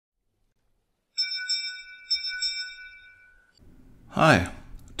Hi,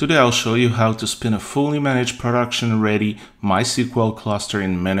 today I'll show you how to spin a fully managed production-ready MySQL cluster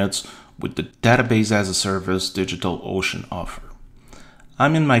in minutes with the Database as a Service DigitalOcean offer.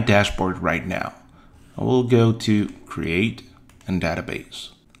 I'm in my dashboard right now. I will go to Create and Database.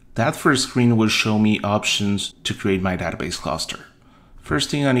 That first screen will show me options to create my database cluster. First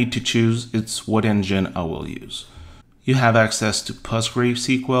thing I need to choose is what engine I will use. You have access to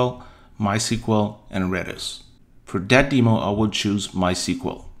PostgreSQL, MySQL, and Redis. For that demo, I will choose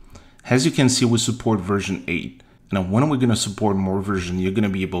MySQL. As you can see, we support version 8. And when we're going to support more version, you're going to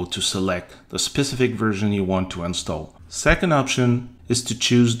be able to select the specific version you want to install. Second option is to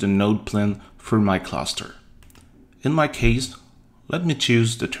choose the node plan for my cluster. In my case, let me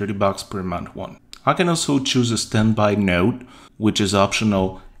choose the $30 per month one. I can also choose a standby node, which is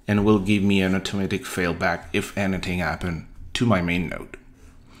optional and will give me an automatic failback if anything happens to my main node.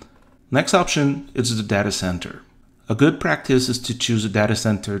 Next option is the data center. A good practice is to choose a data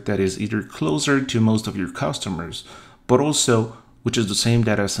center that is either closer to most of your customers, but also which is the same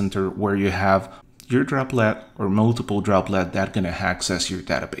data center where you have your droplet or multiple droplet that can access your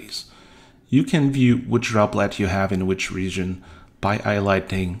database. You can view which droplet you have in which region by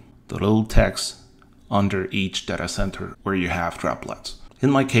highlighting the little text under each data center where you have droplets. In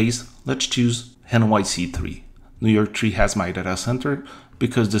my case, let's choose NYC3. New York 3 has my data center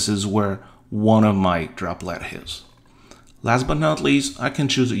because this is where one of my droplet is. Last but not least, I can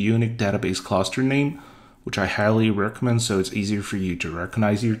choose a unique database cluster name, which I highly recommend so it's easier for you to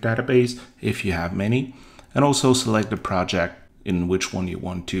recognize your database if you have many, and also select the project in which one you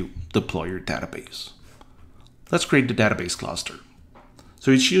want to deploy your database. Let's create the database cluster.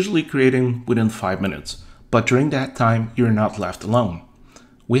 So it's usually creating within 5 minutes, but during that time, you're not left alone.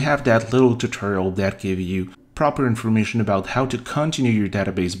 We have that little tutorial that gives you proper information about how to continue your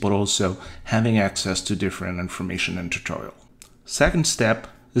database, but also having access to different information and tutorial. Second step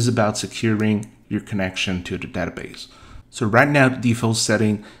is about securing your connection to the database. So right now, the default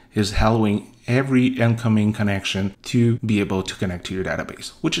setting is allowing every incoming connection to be able to connect to your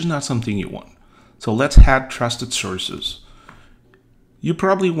database, which is not something you want. So let's add trusted sources. You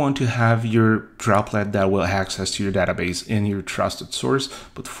probably want to have your droplet that will access to your database in your trusted source,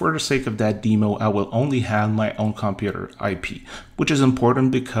 but for the sake of that demo, I will only have my own computer IP, which is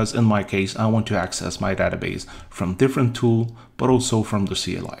important because in my case, I want to access my database from different tools, but also from the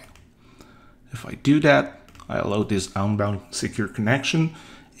CLI. If I do that, I allow this outbound secure connection.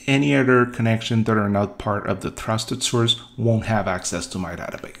 Any other connection that are not part of the trusted source won't have access to my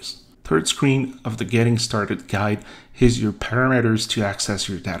database. Third screen of the Getting Started guide is your parameters to access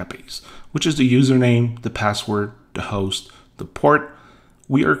your database, which is the username, the password, the host, the port.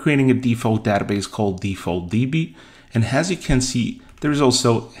 We are creating a default database called defaultdb, and as you can see, there's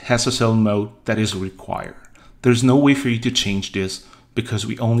also SSL mode that is required. There's no way for you to change this because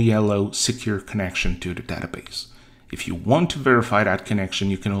we only allow secure connection to the database. If you want to verify that connection,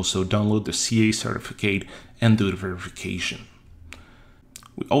 you can also download the CA certificate and do the verification.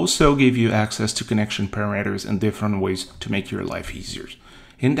 We also give you access to connection parameters in different ways to make your life easier.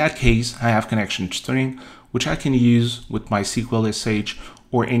 In that case, I have connection string, which I can use with MySQL SH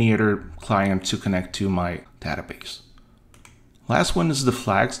or any other client to connect to my database. Last one is the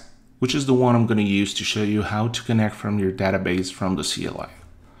flags, which is the one I'm going to use to show you how to connect from your database from the CLI.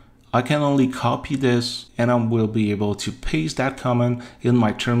 I can only copy this and I will be able to paste that command in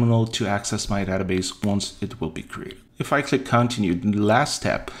my terminal to access my database once it will be created. If I click continue, the last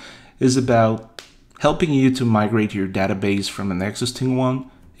step is about helping you to migrate your database from an existing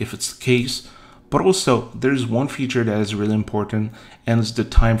one, if it's the case, but also there's one feature that is really important and it's the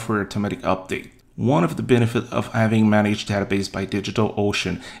time for automatic update. One of the benefits of having managed database by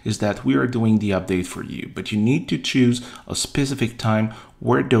DigitalOcean is that we are doing the update for you, but you need to choose a specific time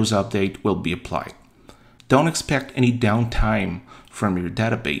where those updates will be applied. Don't expect any downtime from your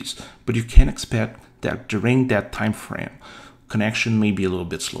database, but you can expect that during that time frame, connection may be a little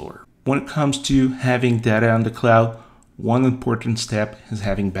bit slower. When it comes to having data on the cloud, one important step is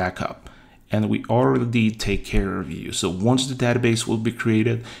having backup. And we already take care of you. So once the database will be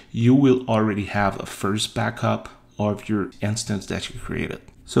created, you will already have a first backup of your instance that you created.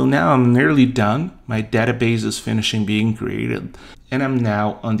 So now I'm nearly done. My database is finishing being created. And I'm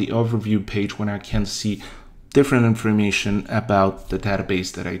now on the overview page when I can see different information about the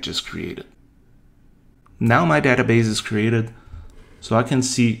database that I just created. Now my database is created, so I can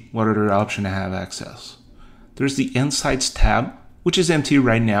see what other option I have access. There's the Insights tab, which is empty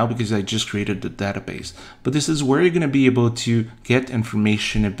right now because I just created the database. But this is where you're going to be able to get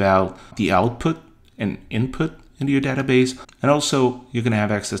information about the output and input into your database. And also you're going to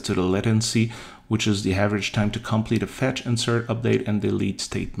have access to the latency, which is the average time to complete a fetch, insert, update, and delete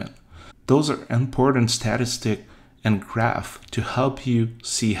statement. Those are important statistics and graph to help you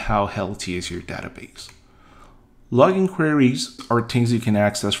see how healthy is your database. Logging queries are things you can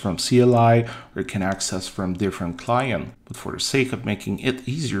access from CLI or you can access from different clients. But for the sake of making it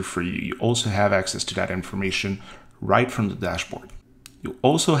easier for you, you also have access to that information right from the dashboard. You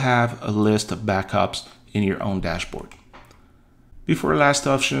also have a list of backups in your own dashboard. Before last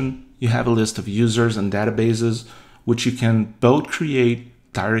option, you have a list of users and databases, which you can both create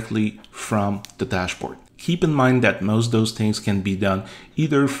directly from the dashboard. Keep in mind that most of those things can be done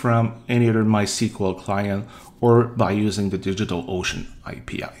either from any other MySQL client or by using the DigitalOcean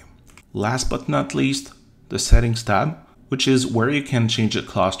API. Last but not least, the settings tab, which is where you can change the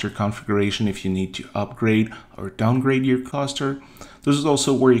cluster configuration if you need to upgrade or downgrade your cluster. This is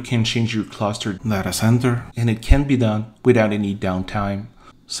also where you can change your cluster data center, and it can be done without any downtime.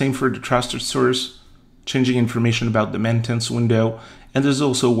 Same for the trusted source, changing information about the maintenance window, and this is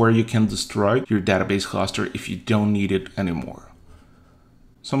also where you can destroy your database cluster if you don't need it anymore.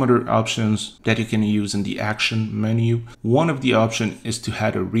 Some other options that you can use in the action menu. One of the options is to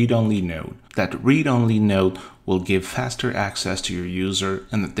add a read-only node. That read-only node will give faster access to your user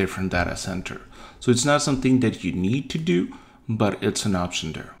in a different data center. So it's not something that you need to do, but it's an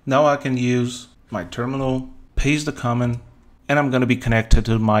option there. Now I can use my terminal, paste the comment, and I'm going to be connected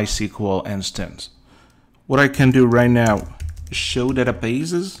to my MySQL instance. What I can do right now is show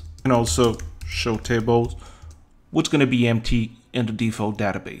databases and also show tables, what's going to be empty in the default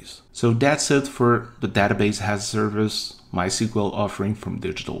database. So that's it for the database as a service MySQL offering from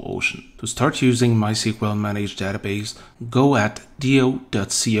DigitalOcean. To start using MySQL managed database, go at do.co/db.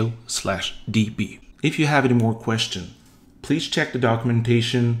 If you have any more questions, please check the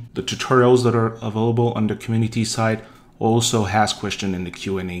documentation. The tutorials that are available on the community side also has questions in the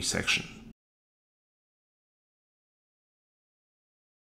Q&A section.